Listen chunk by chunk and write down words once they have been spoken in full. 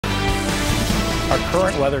Our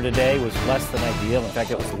current weather today was less than ideal. In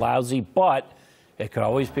fact, it was lousy, but it could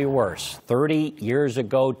always be worse. 30 years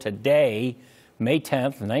ago today, May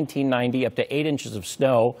 10th, 1990, up to 8 inches of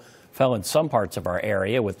snow fell in some parts of our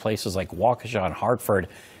area, with places like Waukesha and Hartford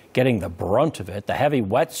getting the brunt of it. The heavy,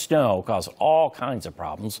 wet snow caused all kinds of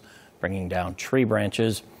problems, bringing down tree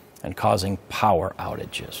branches and causing power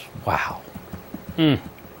outages. Wow.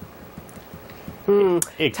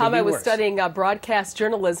 Tom, I was studying broadcast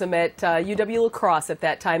journalism at UW La Crosse at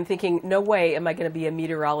that time, thinking, no way am I going to be a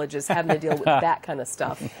meteorologist having to deal with that kind of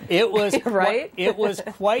stuff. It was right? It was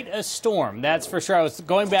quite a storm, that's for sure. I was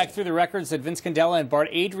going back through the records that Vince Candela and Bart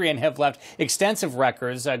Adrian have left, extensive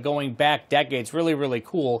records going back decades. Really, really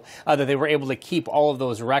cool that they were able to keep all of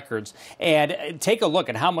those records. And take a look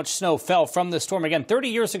at how much snow fell from the storm. Again, 30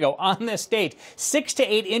 years ago on this date, 6 to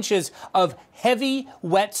 8 inches of heavy,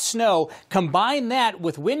 wet snow. Combine that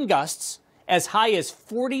with wind gusts as high as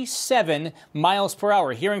 47 miles per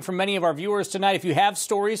hour. Hearing from many of our viewers tonight, if you have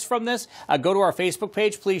stories from this, go to our Facebook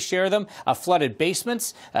page. Please share them. Flooded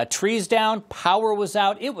basements, trees down, power was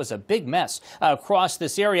out. It was a big mess across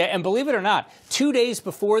this area. And believe it or not, 2 days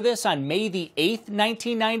before this, on May the 8th,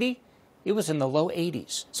 1990, it was in the low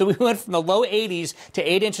 80s. So we went from the low 80s to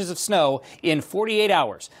 8 inches of snow in 48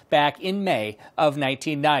 hours back in May of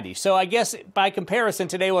 1990. So I guess by comparison,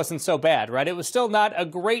 today wasn't so bad, right? It was still not a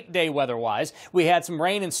great day weather-wise. We had some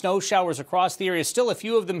rain and snow showers across the area, still a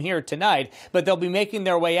few of them here tonight, but they'll be making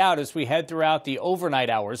their way out as we head throughout the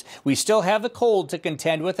overnight hours. We still have the cold to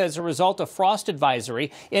contend with as a result of frost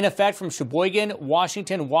advisory in effect from Sheboygan,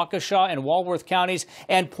 Washington, Waukesha, and Walworth counties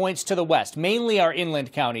and points to the west, mainly our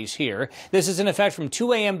inland counties here. This is in effect from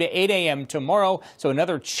 2 a.m. to 8 a.m. tomorrow, so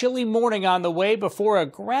another chilly morning on the way before a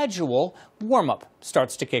gradual warm-up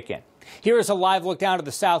starts to kick in. Here is a live look down to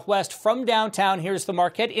the southwest from downtown. Here's the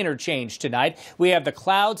Marquette Interchange tonight. We have the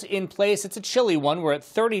clouds in place. It's a chilly one. We're at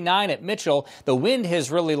 39 at Mitchell. The wind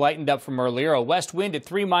has really lightened up from earlier. A west wind at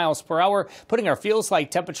 3 miles per hour, putting our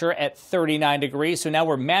feels-like temperature at 39 degrees. So now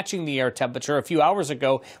we're matching the air temperature. A few hours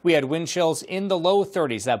ago, we had wind chills in the low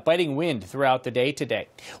 30s, that biting wind throughout the day today.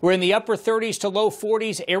 We're in the upper 30s to low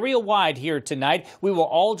 40s area-wide here tonight. We will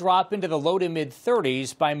all drop into the low to mid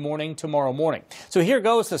 30s by morning tomorrow morning. So here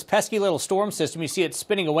goes this pesky little storm system. You see it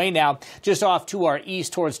spinning away now just off to our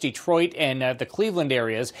east towards Detroit and the Cleveland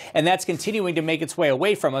areas, and that's continuing to make its way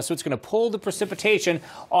away from us. So it's going to pull the precipitation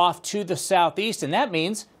off to the southeast, and that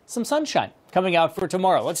means some sunshine coming out for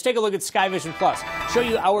tomorrow. Let's take a look at Sky Vision Plus. Show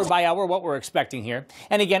you hour by hour what we're expecting here.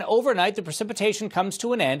 And again, overnight, the precipitation comes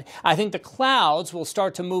to an end. I think the clouds will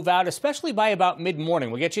start to move out, especially by about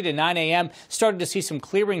mid-morning. We'll get you to 9 a.m., starting to see some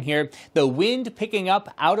clearing here. The wind picking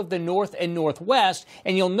up out of the north and northwest.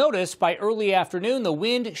 And you'll notice by early afternoon, the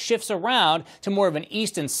wind shifts around to more of an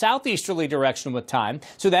east and southeasterly direction with time.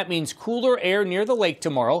 So that means cooler air near the lake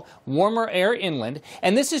tomorrow, warmer air inland.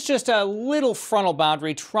 And this is just a little frontal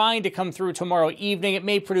boundary trying to come through tomorrow evening. It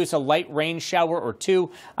may produce a light rain shower or two.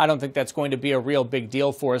 I don't think that's going to be a real big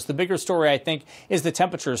deal for us. The bigger story, I think, is the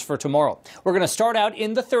temperatures for tomorrow. We're going to start out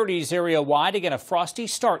in the 30s area-wide. Again, a frosty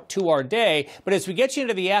start to our day. But as we get you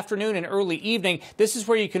into the afternoon and early evening, this is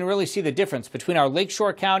where you can really see the difference between our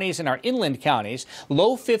lakeshore counties and our inland counties.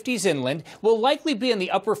 Low 50s inland. Will likely be in the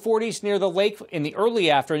upper 40s near the lake in the early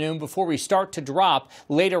afternoon before we start to drop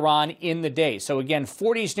later on in the day. So again,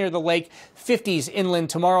 40s near the lake, 50s inland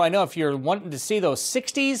tomorrow. I know if you're wanting to see those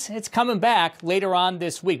 60s, it's coming back later on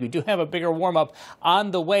this week. We do have a bigger warm-up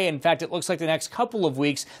on the way. In fact, it looks like the next couple of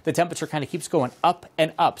weeks, the temperature kind of keeps going up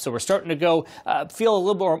and up. So we're starting to go feel a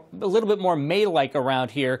little bit more May-like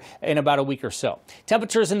around here in about a week or so.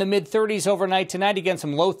 Temperatures in the mid-30s overnight tonight. Again,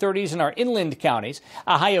 some low 30s in our inland counties.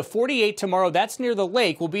 A high of 48 tomorrow. That's near the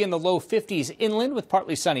lake. We'll be in the low 50s inland with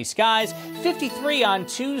partly sunny skies. 53 on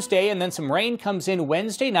Tuesday, and then some rain comes in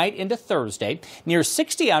Wednesday night into Thursday. Near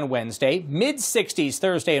 60 on Wednesday. Mid-60s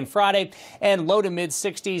Thursday and Friday, and low to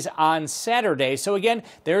mid-60s on Saturday. So again,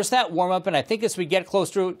 there's that warm-up, and I think as we get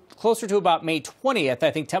closer to about May 20th,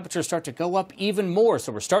 I think temperatures start to go up even more.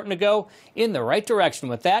 So we're starting to go in the right direction.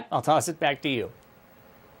 With that, I'll toss it back to you.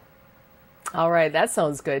 All right, that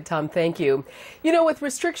sounds good, Tom. Thank you. You know, with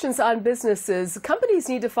restrictions on businesses, companies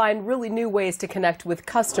need to find really new ways to connect with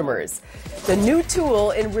customers. The new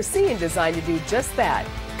tool in Racine designed to do just that,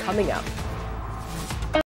 coming up.